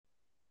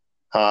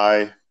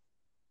Hi,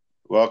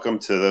 welcome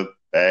to the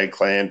Bag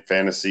Clan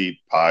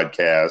Fantasy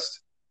Podcast.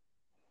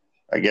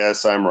 I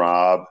guess I'm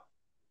Rob.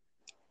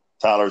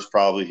 Tyler's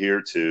probably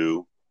here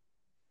too.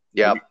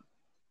 Yep.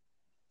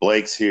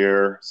 Blake's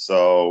here,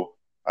 so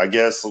I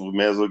guess we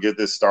may as well get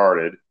this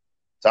started.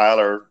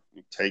 Tyler,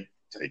 take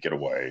it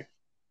away.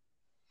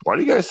 Why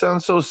do you guys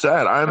sound so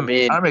sad? I'm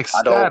I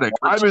ecstatic.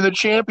 I'm in the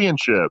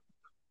championship.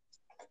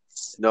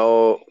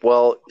 No,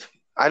 well,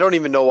 I don't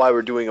even know why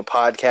we're doing a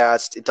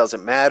podcast. It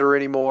doesn't matter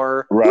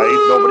anymore. Right?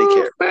 Nobody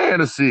cares.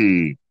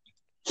 Fantasy.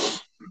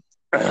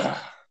 Yeah.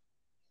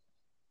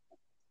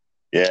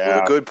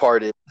 Well, the good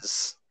part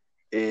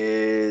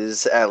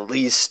is at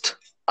least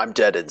I'm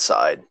dead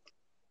inside.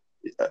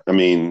 I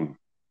mean,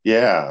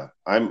 yeah,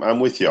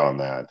 I'm with you on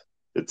that.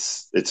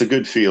 It's a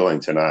good feeling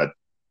to not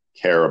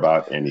care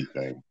about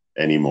anything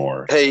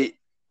anymore. Hey,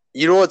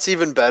 you know what's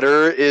even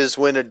better is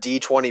when a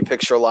D20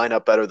 picks your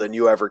lineup better than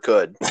you ever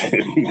could.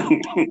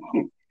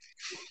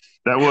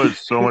 That was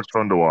so much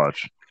fun to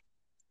watch.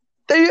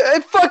 They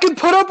fucking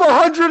put up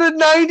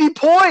 190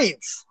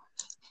 points.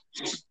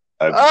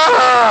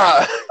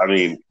 I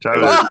mean,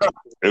 Tyler,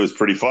 it was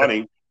pretty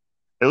funny.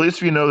 At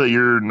least we know that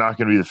you're not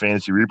going to be the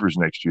Fantasy Reapers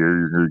next year.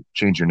 You're going to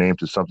change your name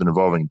to something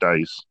involving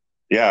dice.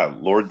 Yeah,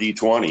 Lord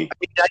D20.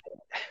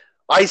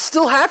 I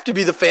still have to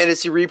be the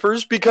Fantasy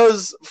Reapers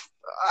because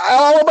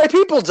all of my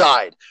people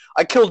died.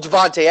 I killed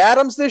Devontae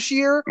Adams this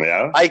year.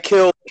 Yeah. I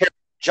killed Kerry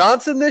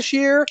Johnson this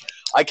year.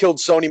 I killed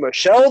Sony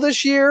Michel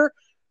this year.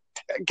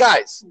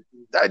 Guys,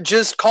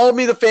 just call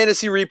me the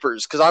Fantasy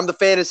Reapers because I'm the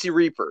Fantasy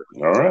Reaper.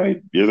 All right,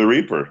 you're the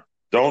Reaper.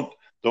 Don't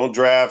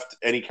draft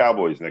any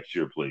Cowboys next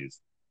year, please.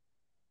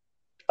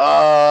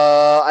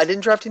 I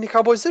didn't draft any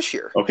Cowboys this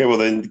year. Okay, well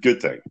then,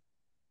 good thing.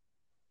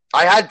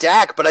 I had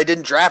Dak, but I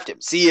didn't draft him.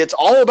 See, it's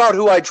all about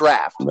who I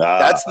draft.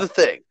 That's the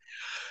thing.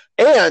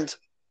 And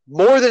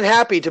more than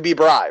happy to be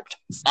bribed.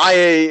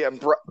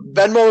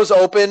 Venmo is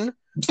open.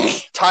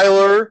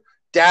 Tyler,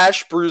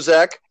 Dash,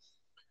 Bruzek.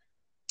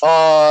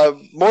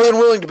 More than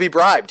willing to be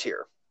bribed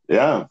here.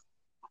 Yeah.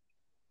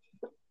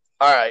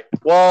 All right.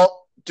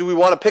 Well, do we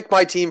want to pick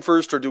my team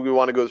first or do we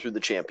want to go through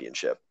the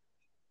championship?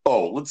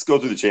 Oh, let's go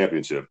through the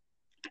championship.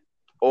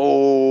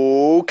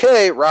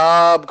 Okay,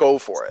 Rob, go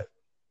for it.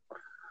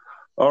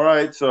 All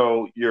right,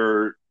 so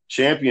your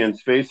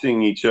champions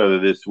facing each other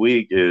this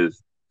week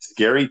is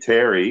Scary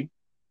Terry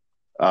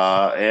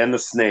and the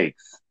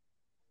Snakes.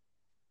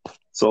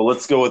 So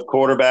let's go with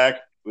quarterback.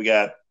 We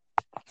got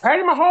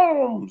Patty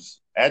Mahomes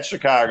at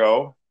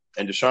Chicago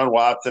and Deshaun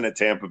Watson at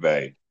Tampa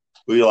Bay.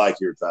 Who do you like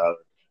here, Tyler?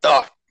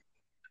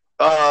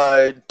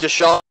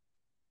 Deshaun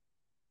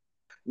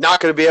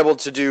not going to be able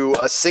to do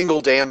a single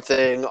damn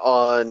thing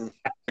on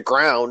the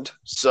ground.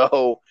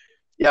 So,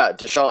 yeah,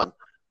 Deshaun.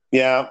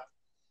 Yeah.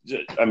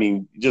 I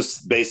mean,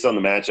 just based on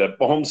the matchup,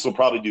 Mahomes will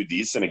probably do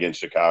decent against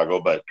Chicago,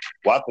 but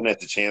Watson has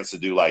the chance to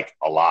do like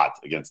a lot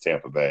against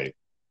Tampa Bay.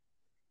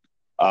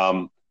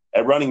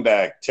 At running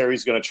back,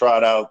 Terry's going to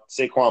trot out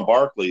Saquon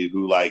Barkley,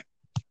 who like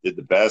did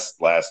the best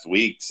last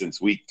week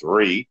since week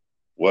 3,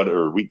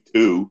 week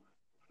 2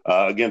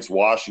 against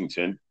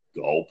Washington.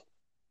 Gulp.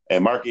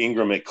 And Mark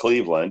Ingram at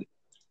Cleveland.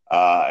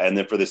 And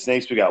then for the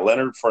Snakes, we got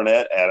Leonard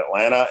Fournette at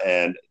Atlanta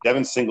and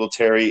Devin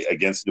Singletary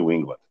against New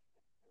England.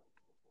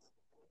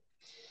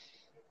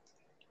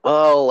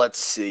 Oh, let's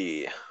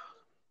see.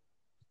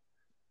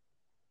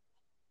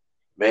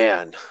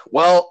 Man.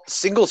 Well,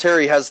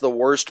 Singletary has the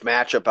worst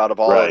matchup out of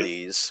all of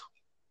these.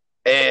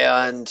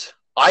 And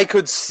I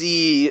could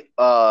see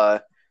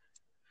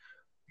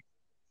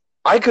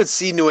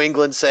New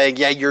England saying,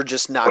 yeah, you're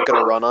just not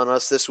going to run on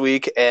us this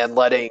week and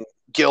letting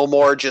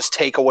Gilmore just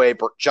take away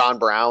John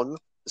Brown.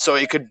 So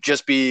it could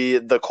just be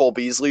the Cole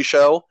Beasley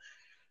show.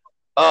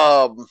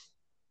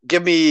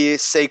 Give me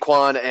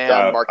Saquon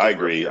and Mark. I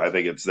agree. I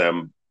think it's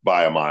them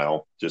by a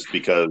mile just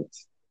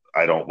because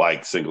I don't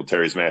like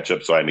Singletary's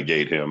matchup, so I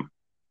negate him.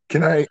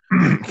 Can I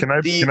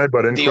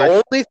butt in?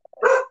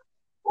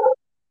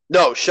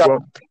 No, shut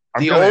up.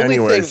 The only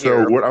thing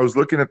here. What I was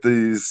looking at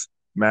these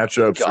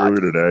matchups earlier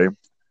today,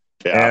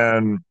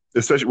 and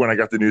especially when I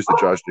got the news that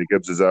Josh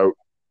Jacobs is out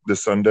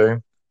this Sunday,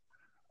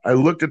 I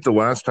looked at the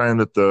last time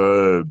that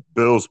the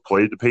Bills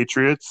played the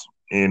Patriots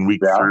in week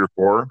 3 or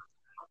 4,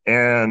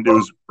 and it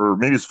was, or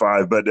maybe it's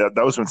 5, but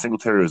that was when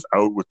Singletary was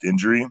out with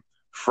injury.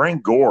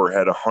 Frank Gore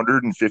had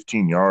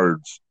 115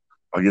 yards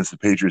against the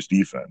Patriots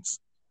defense.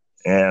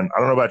 And I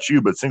don't know about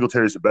you, but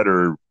Singletary's a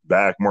better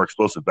back, more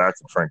explosive back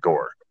than Frank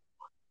Gore.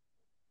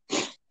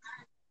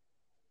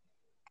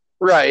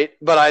 Right,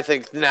 but I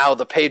think now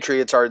the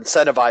Patriots are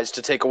incentivized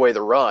to take away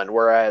the run,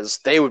 whereas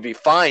they would be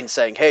fine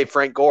saying, hey,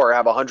 Frank Gore,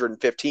 have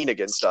 115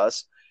 against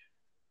us,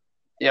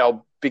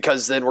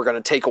 because then we're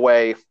going to take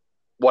away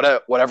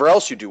whatever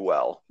else you do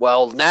well.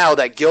 Well, now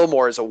that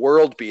Gilmore is a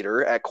world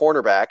beater at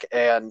cornerback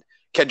and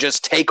can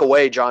just take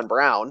away John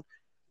Brown,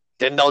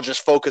 then they'll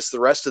just focus the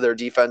rest of their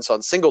defense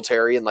on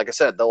Singletary, and like I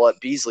said, they'll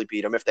let Beasley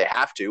beat him if they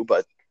have to,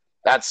 but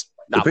that's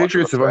not the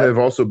Patriots have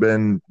also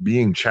been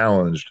being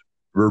challenged.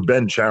 We've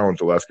been challenged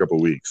the last couple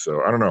of weeks,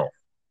 so I don't know.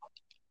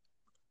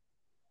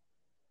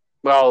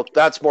 Well,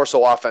 that's more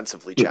so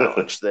offensively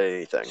challenged than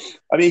anything.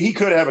 I mean, he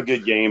could have a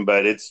good game,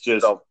 but it's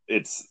just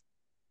it's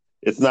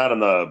not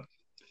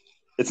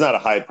it's not a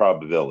high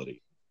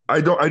probability.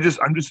 I'm just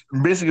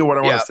basically what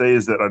I want to say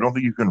is that I don't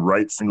think you can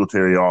write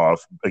Singletary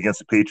off against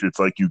the Patriots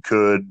like you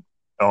could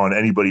on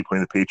anybody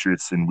playing the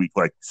Patriots in week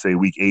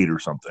 8 or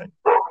something.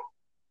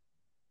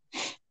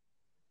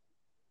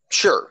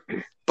 Sure,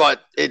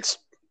 but this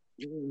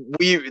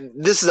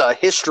is a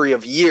history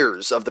of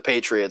years of the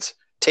Patriots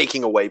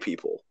taking away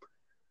people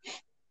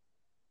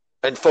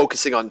and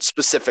focusing on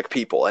specific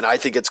people, and I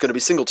think it's going to be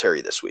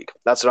Singletary this week.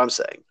 That's what I'm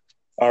saying.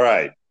 All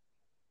right.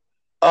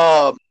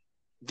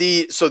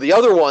 The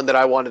other one that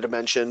I wanted to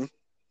mention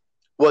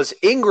was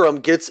Ingram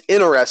gets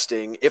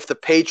interesting if the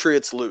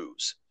Patriots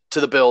lose to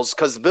the Bills,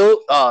 because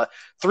the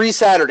 3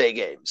 Saturday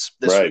games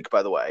this week,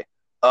 by the way.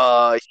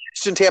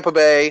 Houston, Tampa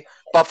Bay,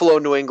 Buffalo,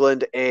 New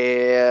England,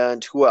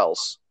 and who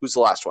else? Who's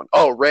the last one?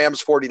 Oh,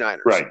 Rams,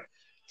 49ers. Right.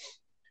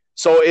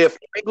 So if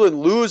New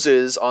England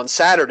loses on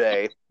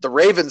Saturday, the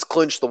Ravens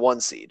clinch the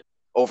 1 seed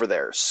over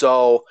there.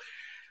 So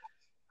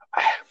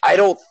I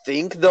don't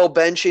think they'll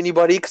bench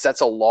anybody because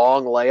that's a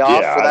long layoff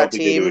for that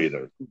team. Think they do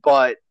either.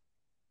 But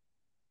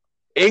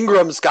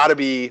Ingram's got to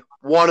be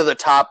one of the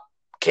top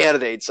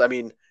candidates. I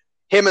mean,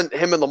 him and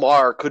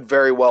Lamar could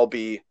very well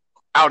be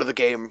out of the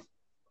game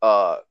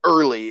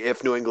early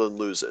if New England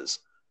loses.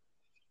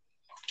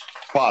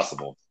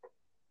 Possible.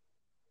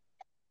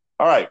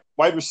 All right,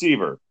 wide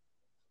receiver.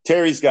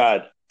 Terry's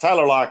got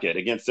Tyler Lockett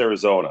against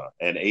Arizona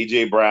and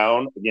A.J.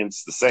 Brown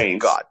against the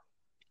Saints. God.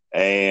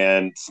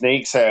 And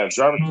Snakes have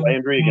Jarvis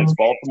Landry against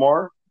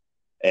Baltimore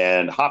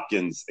and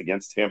Hopkins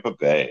against Tampa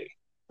Bay.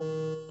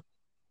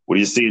 What are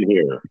you seeing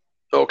here?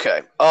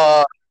 Okay.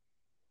 I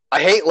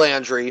hate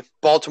Landry.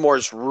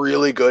 Baltimore's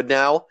really good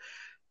now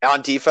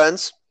on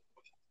defense.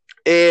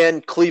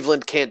 And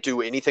Cleveland can't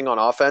do anything on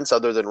offense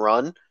other than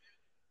run.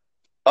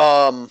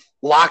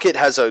 Lockett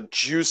has a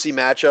juicy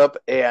matchup,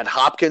 and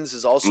Hopkins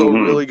is also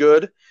really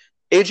good.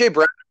 A.J.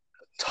 Brown,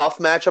 tough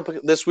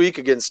matchup this week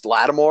against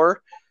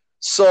Lattimore.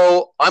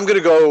 So I'm going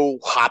to go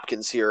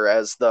Hopkins here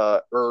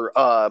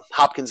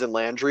Hopkins and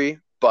Landry,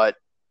 but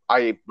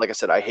like I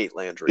said, I hate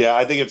Landry. Yeah,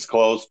 I think it's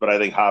close, but I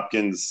think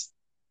Hopkins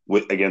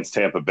against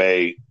Tampa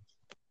Bay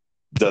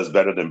does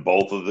better than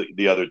both of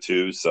the other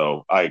two,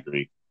 so I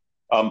agree.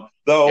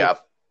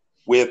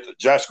 With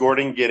Josh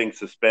Gordon getting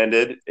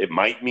suspended, it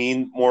might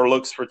mean more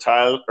looks for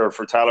Tyler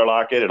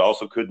Lockett. It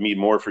also could mean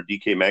more for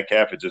DK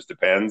Metcalf. It just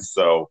depends.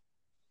 So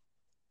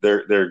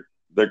there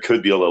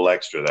could be a little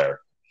extra there.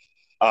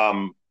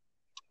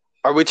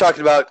 Are we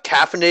talking about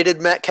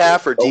caffeinated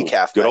Metcalf or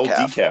decaf good Metcalf?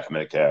 Old decaf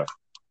Metcalf.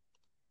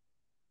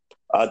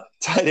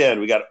 Tight end,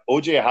 we got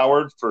O.J.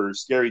 Howard for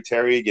Scary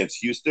Terry against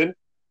Houston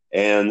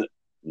and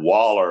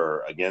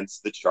Waller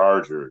against the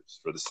Chargers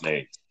for the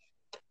Snakes.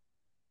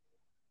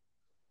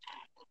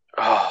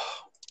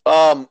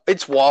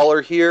 It's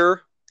Waller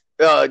here,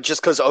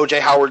 just because O.J.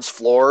 Howard's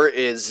floor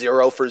is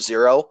 0 for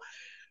 0.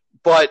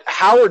 But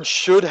Howard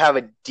should have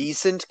a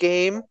decent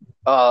game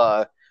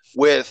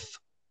with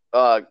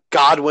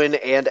Godwin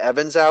and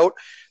Evans out.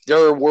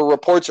 There were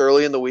reports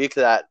early in the week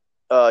that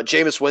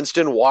Jameis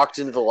Winston walked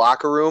into the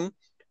locker room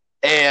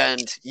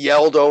and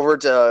yelled over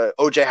to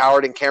O.J.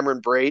 Howard and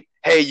Cameron Brate,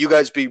 "Hey, you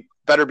guys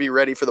better be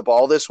ready for the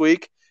ball this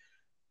week."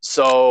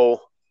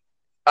 So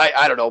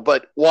I don't know,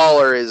 but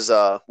Waller's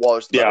the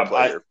better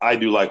player. I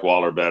do like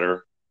Waller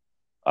better,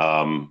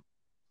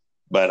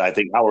 but I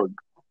think Howard.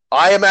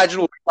 I imagine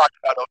we'll be talking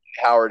about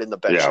O.J. Howard in the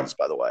benches,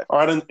 by the way.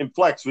 All right, in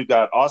flex, we've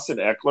got Austin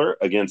Eckler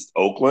against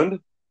Oakland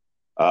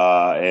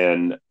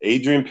and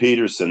Adrian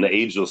Peterson, the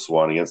ageless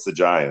one, against the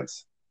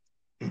Giants.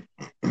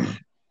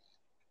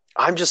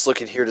 I'm just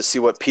looking here to see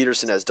what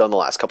Peterson has done the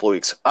last couple of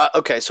weeks.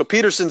 Okay, so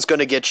Peterson's going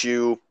to get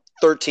you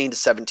 13 to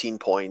 17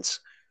 points.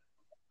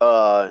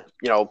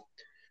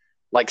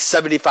 Like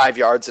 75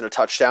 yards and a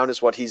touchdown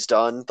is what he's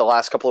done the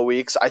last couple of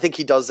weeks. I think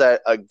he does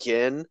that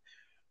again.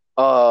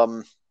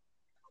 The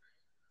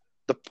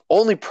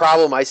only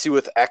problem I see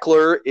with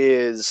Eckler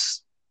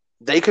is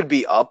they could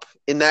be up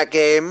in that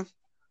game,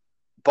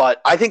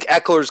 but I think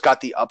Eckler's got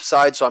the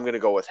upside, so I'm going to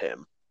go with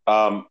him.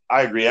 I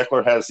agree.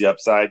 Eckler has the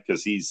upside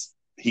because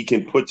he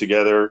can put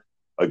together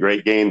a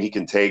great game. He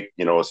can take,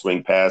 a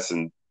swing pass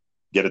and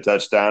get a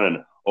touchdown,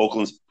 and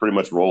Oakland's pretty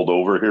much rolled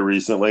over here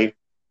recently.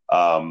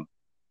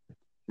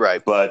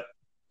 Right. But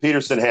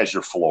Peterson has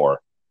your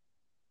floor.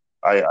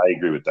 I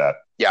agree with that.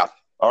 Yeah.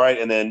 All right.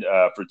 And then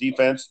for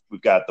defense,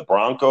 we've got the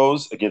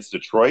Broncos against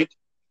Detroit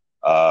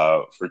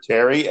for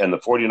Terry and the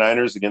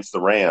 49ers against the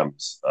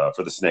Rams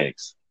for the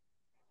Snakes.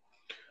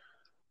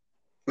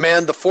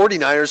 Man, the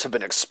 49ers have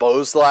been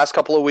exposed the last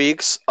couple of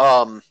weeks.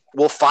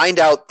 We'll find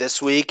out this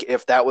week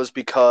if that was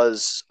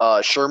because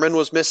Sherman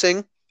was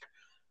missing.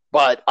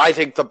 But I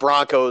think the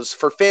Broncos,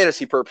 for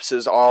fantasy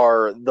purposes,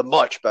 are the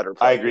much better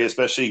player. I agree,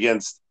 especially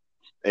against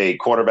a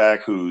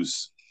quarterback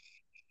who's,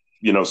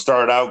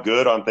 started out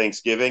good on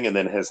Thanksgiving and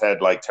then has had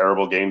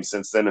terrible games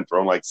since then and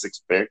thrown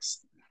 6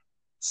 picks.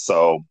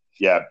 So,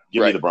 yeah,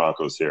 give me the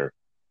Broncos here.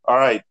 All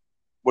right.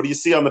 What do you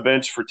see on the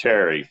bench for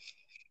Terry?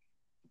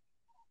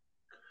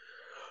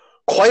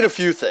 Quite a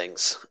few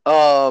things.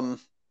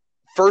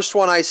 First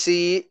one I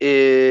see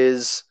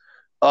is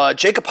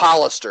Jacob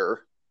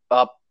Hollister,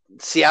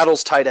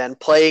 Seattle's tight end,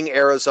 playing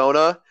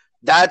Arizona.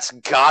 That's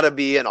got to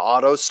be an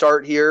auto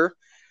start here.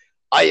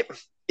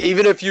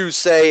 Even if you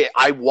say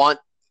I want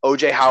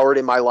OJ Howard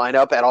in my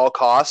lineup at all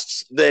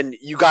costs, then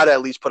you got to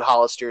at least put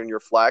Hollister in your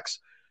flex.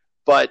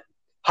 But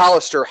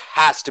Hollister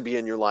has to be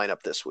in your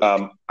lineup this week.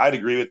 I'd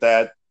agree with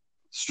that,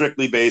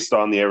 strictly based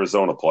on the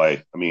Arizona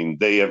play. I mean,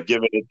 they have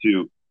given it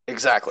to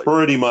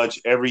pretty much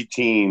every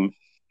team,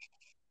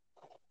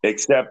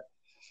 except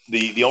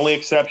the only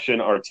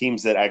exception are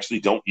teams that actually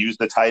don't use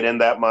the tight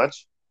end that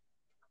much.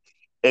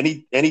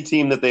 Any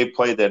team that they've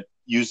played that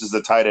uses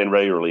the tight end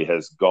regularly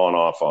has gone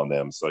off on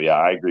them. So, yeah,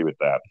 I agree with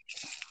that.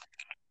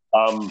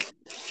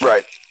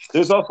 Right.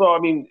 There's also, I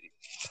mean,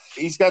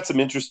 he's got some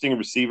interesting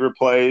receiver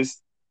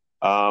plays.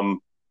 You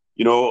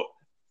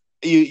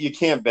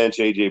can't bench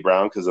A.J.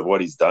 Brown because of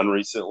what he's done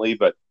recently,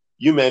 but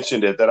you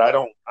mentioned it that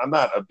I'm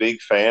not a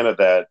big fan of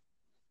that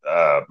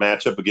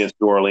matchup against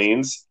New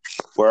Orleans,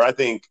 where I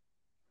think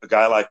a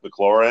guy like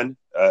McLaurin,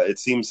 it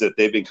seems that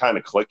they've been kind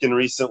of clicking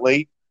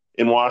recently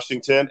in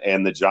Washington,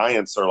 and the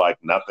Giants are like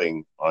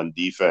nothing on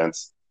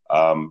defense.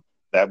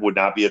 That would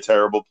not be a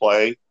terrible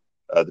play,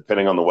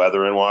 depending on the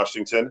weather in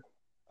Washington.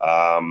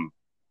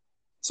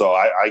 So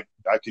I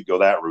could go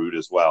that route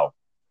as well.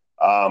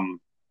 Going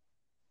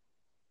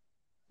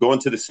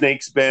to the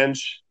Snakes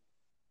bench,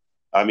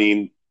 I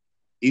mean,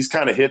 he's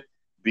kind of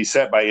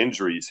beset by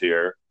injuries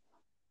here.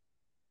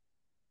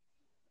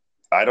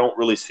 I don't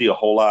really see a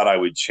whole lot I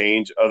would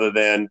change other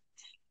than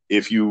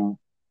if you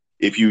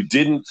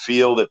didn't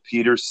feel that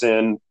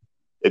Peterson,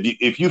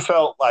 if you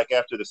felt like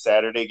after the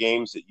Saturday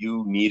games that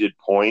you needed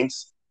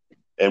points,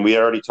 and we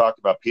already talked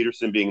about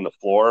Peterson being the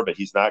floor, but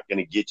he's not going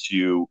to get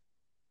you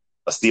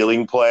a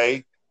stealing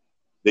play,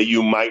 that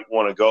you might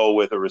want to go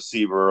with a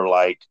receiver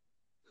like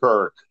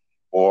Kirk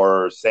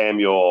or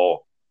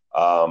Samuel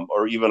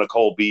or even a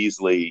Cole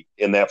Beasley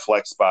in that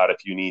flex spot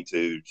if you need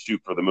to shoot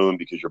for the moon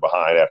because you're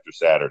behind after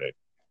Saturday.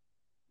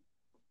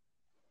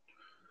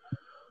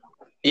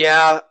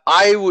 Yeah,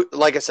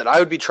 like I said, I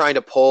would be trying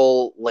to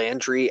pull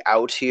Landry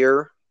out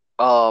here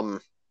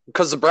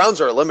because the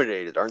Browns are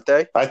eliminated, aren't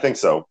they? I think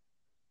so.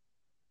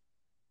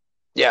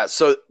 Yeah,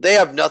 so they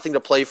have nothing to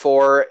play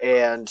for,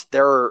 and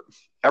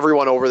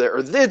everyone over there.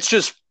 It's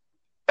just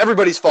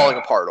everybody's falling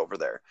apart over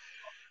there.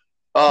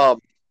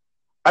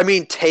 I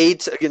mean,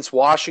 Tate against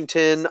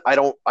Washington,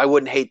 I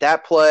wouldn't hate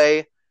that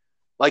play.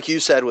 Like you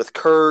said with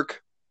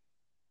Kirk.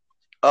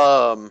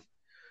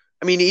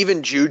 I mean,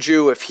 even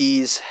Juju, if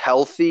he's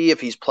healthy, if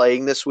he's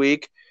playing this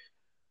week.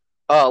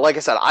 Like I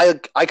said,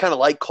 I kind of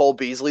like Cole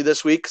Beasley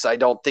this week because I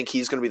don't think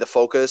he's going to be the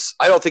focus.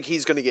 I don't think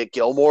he's going to get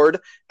Gilmored,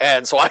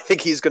 and so I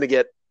think he's going to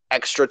get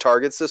extra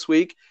targets this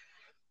week.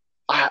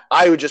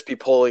 I would just be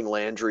pulling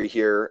Landry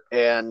here.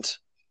 And,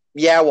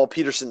 yeah, while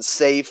Peterson's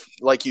safe,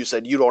 like you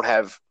said, you don't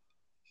have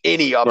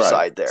any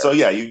upside there. So,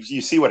 yeah,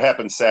 you see what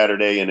happens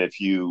Saturday, and if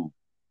you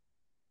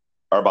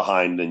are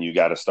behind, then you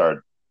got to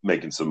start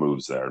making some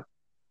moves there.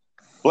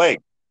 Blake.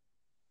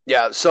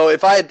 Yeah, so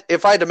if I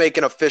had to make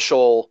an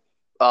official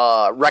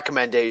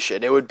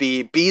recommendation, it would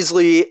be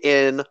Beasley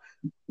in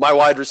my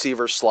wide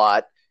receiver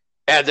slot,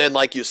 and then,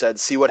 like you said,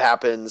 see what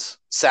happens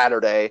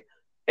Saturday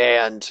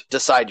and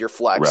decide your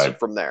flex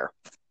from there.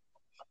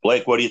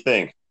 Blake, what do you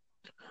think?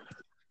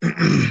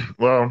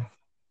 Well,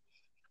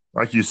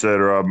 like you said,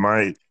 Rob,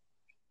 my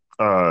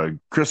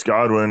Chris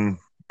Godwin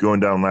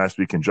going down last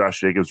week and Josh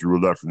Jacobs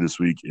ruled out for this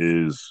week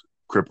is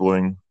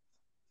crippling,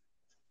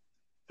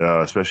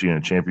 especially in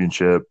a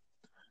championship.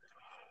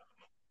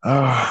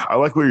 I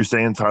like what you're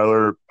saying,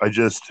 Tyler. I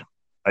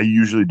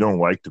usually don't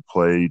like to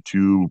play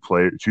two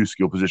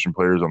skill position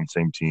players on the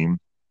same team.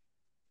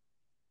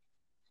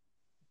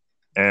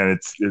 And it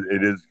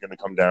is going to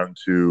come down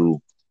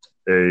to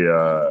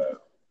a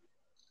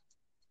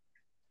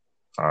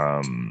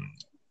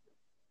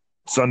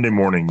Sunday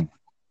morning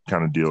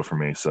kind of deal for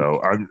me.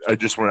 So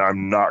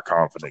I'm not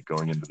confident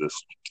going into this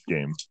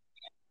game.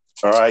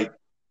 All right.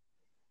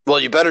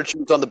 Well, you better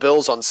choose on the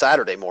Bills on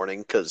Saturday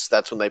morning because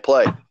that's when they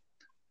play.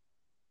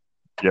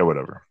 Yeah,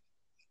 whatever.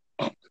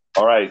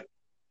 All right.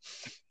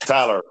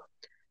 Tyler,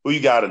 who you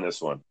got in this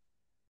one?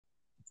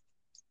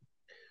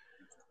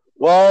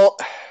 Well,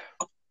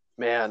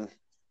 man,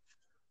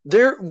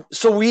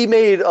 so we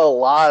made a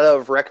lot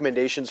of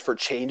recommendations for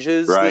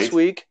changes this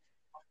week.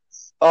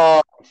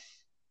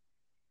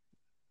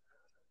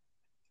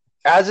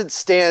 As it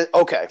stands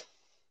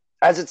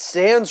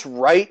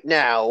right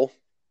now,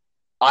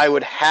 I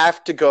would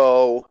have to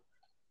go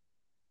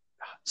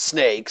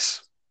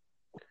Snakes.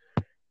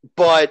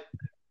 But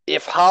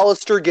if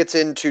Hollister gets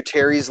into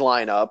Terry's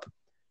lineup,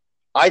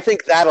 I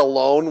think that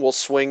alone will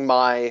swing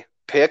my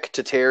pick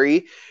to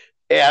Terry.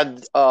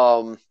 And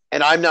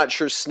I'm not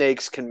sure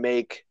Snakes can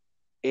make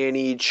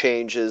any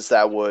changes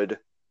that would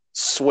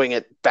swing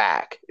it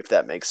back, if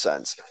that makes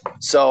sense.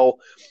 So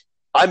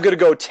I'm going to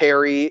go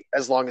Terry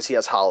as long as he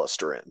has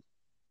Hollister in.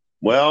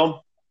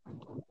 Well,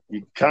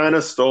 you kind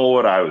of stole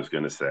what I was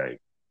going to say.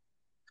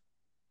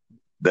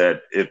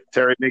 that if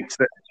Terry makes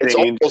that change, it's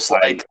almost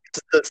like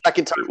the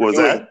second time. Was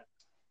that?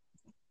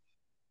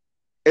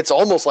 It's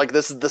almost like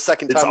this is the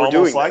second time we're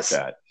doing like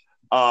that.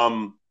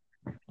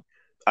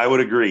 I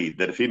would agree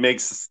that if he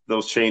makes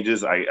those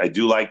changes, I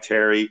do like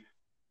Terry.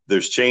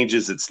 There's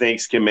changes that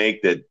Snakes can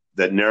make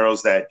that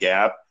narrows that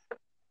gap,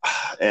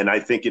 and I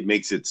think it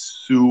makes it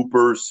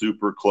super,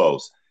 super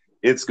close.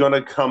 It's going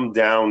to come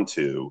down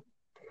to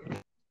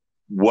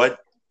what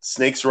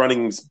Snakes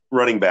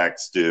running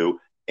backs do,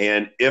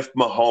 and if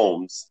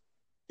Mahomes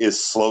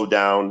is slowed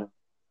down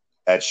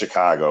at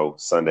Chicago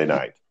Sunday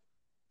night.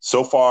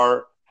 So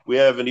far, we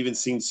haven't even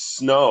seen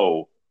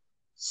Snow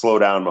slow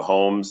down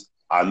Mahomes.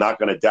 I'm not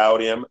going to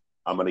doubt him.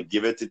 I'm going to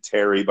give it to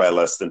Terry by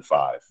less than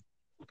 5.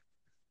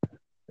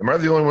 Am I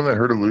the only one that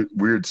heard a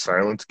weird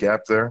silence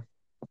gap there?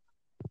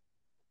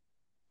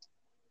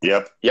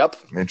 Yep.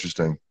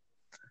 Interesting.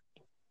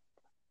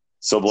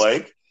 So,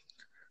 Blake?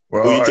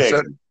 Well,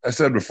 I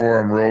said before,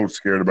 I'm real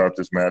scared about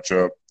this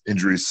matchup.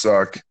 Injuries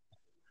suck.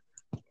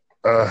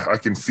 I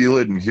can feel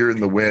it and hear it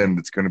in the wind.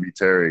 It's going to be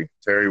Terry.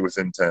 Terry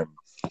within 10.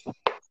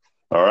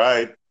 All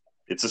right.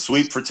 It's a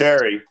sweep for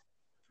Terry.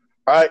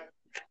 All right.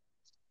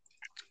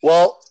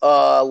 Well,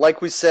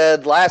 like we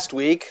said last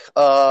week,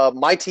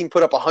 my team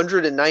put up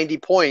 190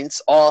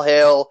 points. All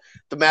hail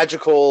the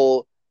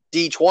magical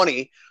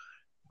D20,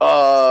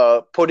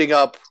 putting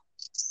up,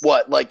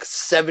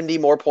 70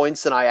 more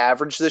points than I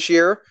averaged this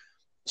year.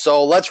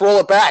 So let's roll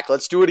it back.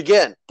 Let's do it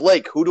again.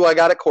 Blake, who do I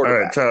got at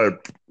quarterback? All right,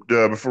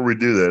 Tyler, before we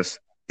do this,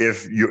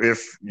 if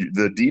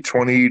the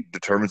D20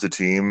 determines a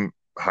team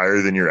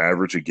higher than your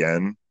average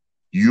again,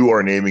 you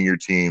are naming your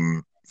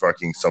team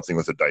fucking something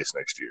with a dice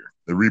next year.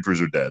 The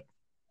Reapers are dead.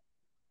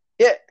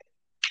 Yeah.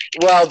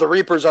 Well, the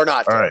Reapers are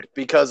not dead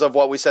because of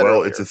what we said earlier.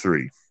 Well, it's a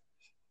 3.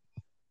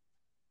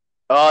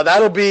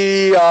 That'll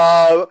be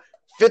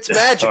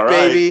Fitzmagic,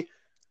 baby.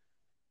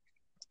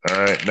 All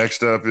right.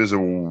 Next up is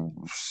a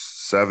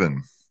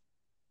 7.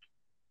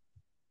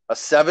 A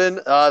 7?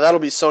 That'll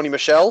be Sony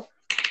Michel.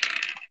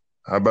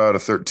 How about a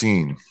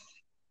 13?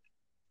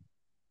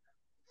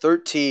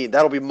 13.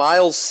 That'll be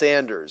Miles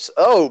Sanders.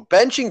 Oh,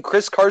 benching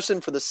Chris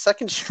Carson for the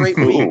second straight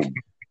week.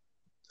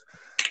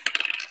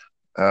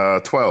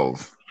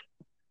 12.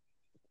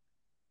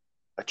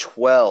 A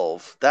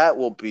 12. That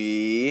will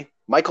be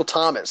Michael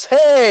Thomas.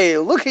 Hey,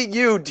 look at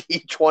you,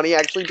 D20,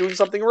 actually doing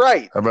something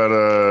right. How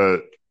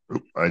about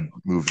I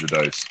moved the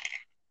dice.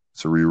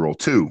 It's a reroll.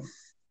 2.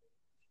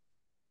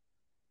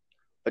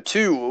 A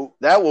 2.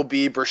 That will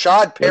be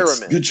Brashad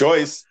Perriman. Good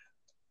choice.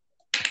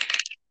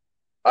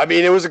 I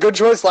mean, it was a good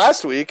choice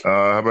last week.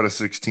 How about a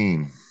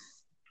 16?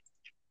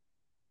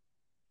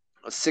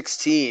 A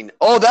 16.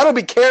 Oh, that'll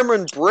be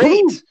Cameron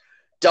Brate.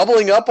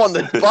 Doubling up on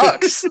the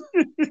Bucks.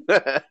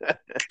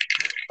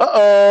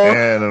 Uh-oh.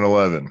 And an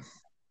 11.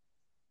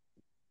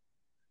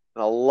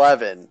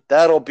 11.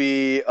 That'll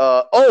be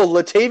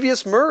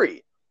Latavius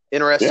Murray.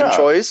 Interesting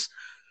choice.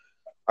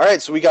 All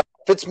right, so we got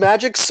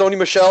Fitzmagic, Sony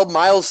Michel,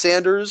 Miles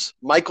Sanders,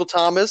 Michael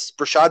Thomas,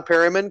 Brashad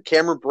Perriman,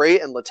 Cameron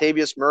Brate, and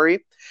Latavius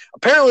Murray.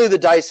 Apparently the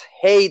dice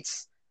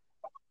hates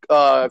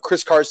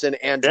Chris Carson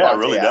and Devontae it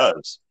really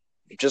Adams.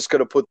 Does. Just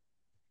going to put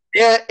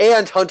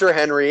and Hunter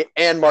Henry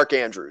and Mark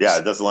Andrews. Yeah,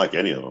 it doesn't like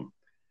any of them.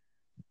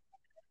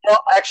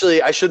 Well,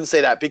 actually, I shouldn't say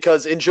that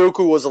because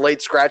Njoku was a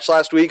late scratch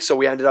last week, so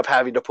we ended up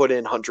having to put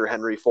in Hunter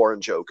Henry for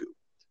Njoku.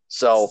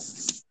 So,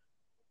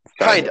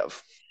 kind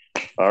of.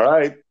 All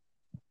right.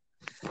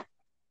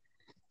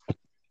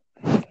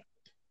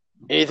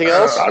 Anything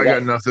else? I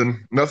got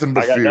nothing. Nothing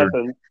but fear.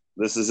 Nothing.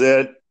 This is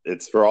it.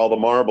 It's for all the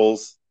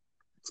marbles.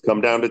 It's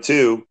come down to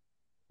 2.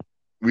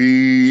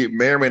 We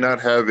may or may not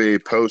have a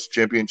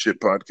post-championship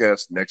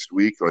podcast next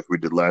week like we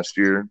did last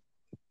year.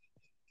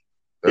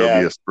 That'll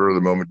be a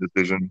spur-of-the-moment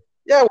decision.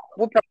 Yeah,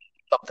 we'll probably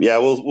do something. Yeah,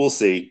 we'll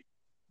see.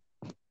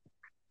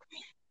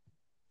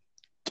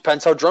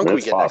 Depends how drunk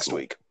we get next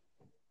week.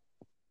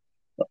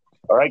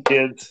 All right,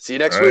 kids. See you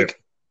next week.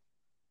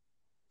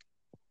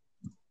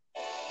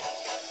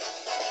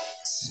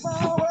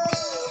 Small world.